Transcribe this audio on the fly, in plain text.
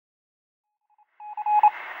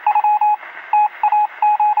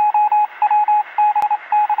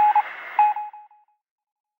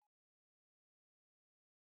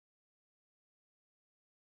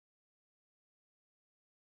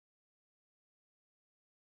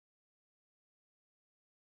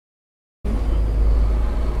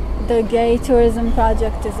the gay tourism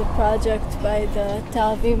project is a project by the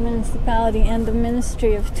Tel Aviv Municipality and the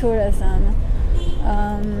Ministry of Tourism,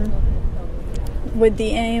 with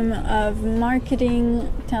the aim of marketing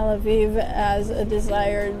Tel Aviv as a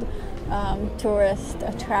desired tourist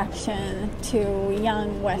attraction to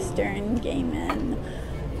young Western gay men.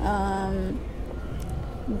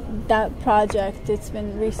 That project, it's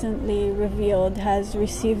been recently revealed, has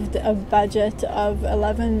received a budget of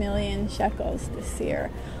 11 million shekels this year,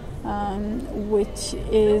 which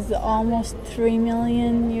is almost $3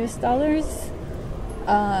 million US.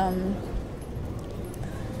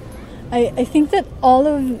 I think that all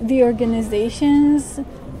of the organizations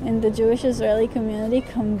in the Jewish Israeli community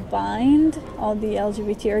combined, all the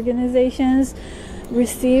LGBT organizations,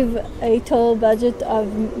 receive a total budget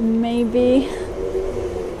of maybe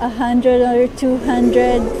 100 or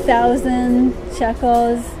 200,000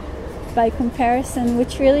 shekels by comparison,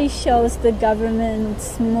 which really shows the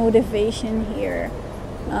government's motivation here,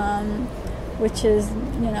 which is,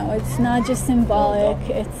 it's not just symbolic,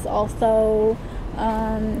 it's also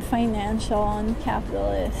financial and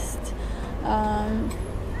capitalist.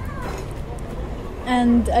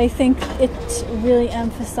 And I think it really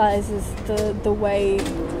emphasizes the way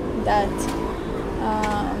that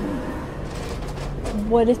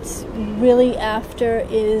what it's really after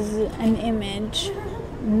is an image,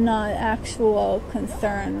 not actual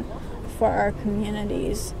concern for our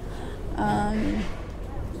communities.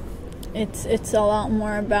 It's a lot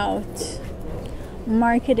more about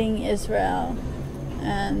marketing Israel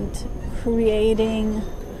and creating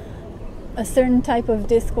a certain type of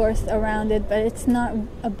discourse around it, but it's not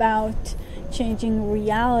about changing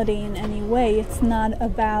reality in any way. It's not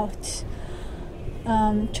about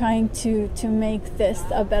trying to make this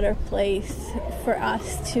a better place for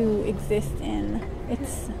us to exist in.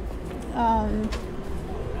 It's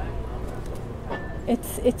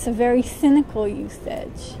a very cynical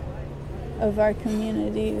usage of our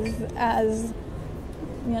communities as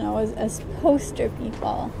as poster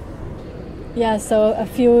people. Yeah, so a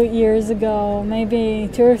few years ago, maybe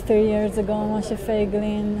 2 or 3 years ago, Moshe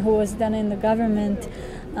Feiglin, who was then in the government,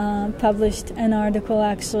 published an article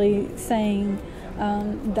actually saying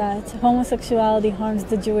that homosexuality harms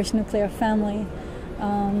the Jewish nuclear family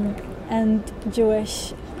and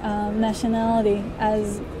Jewish nationality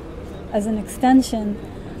as an extension.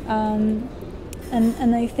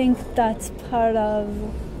 And I think that's part of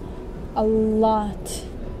a lot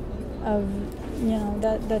of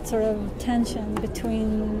that sort of tension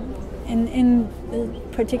between, in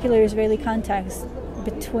particular Israeli context,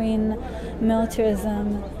 between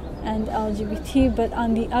militarism and LGBT. But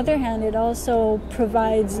on the other hand, it also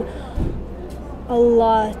provides a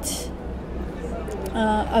lot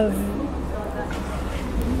of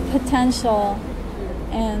potential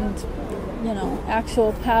and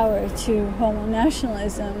actual power to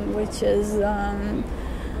Homo-nationalism, which is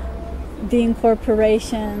the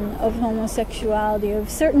incorporation of homosexuality, of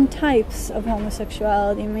certain types of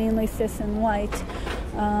homosexuality, mainly cis and white,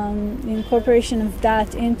 the incorporation of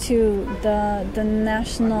that into the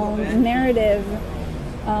national narrative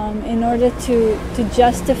in order to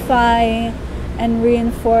justify and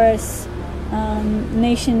reinforce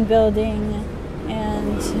nation building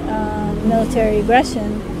and military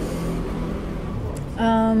aggression.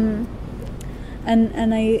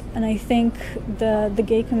 And I think the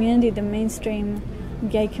gay community, the mainstream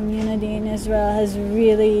gay community in Israel, has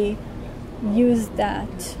really used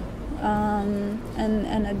that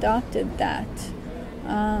and adopted that.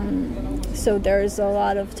 So there's a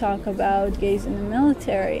lot of talk about gays in the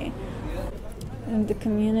military. And the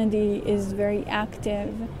community is very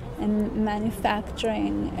active in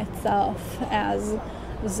manufacturing itself as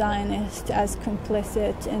Zionist, as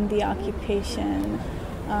complicit in the occupation,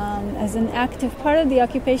 as an active part of the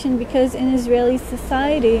occupation, because in Israeli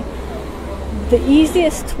society, the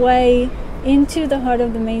easiest way into the heart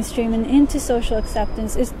of the mainstream and into social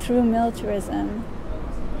acceptance is through militarism.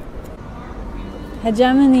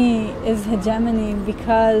 Hegemony is hegemony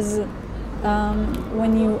because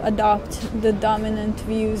when you adopt the dominant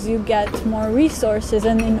views, you get more resources,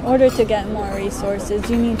 and in order to get more resources,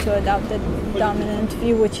 you need to adopt the dominant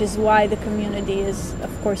view, which is why the community is, of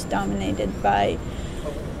course, dominated by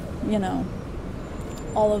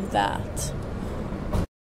all of that.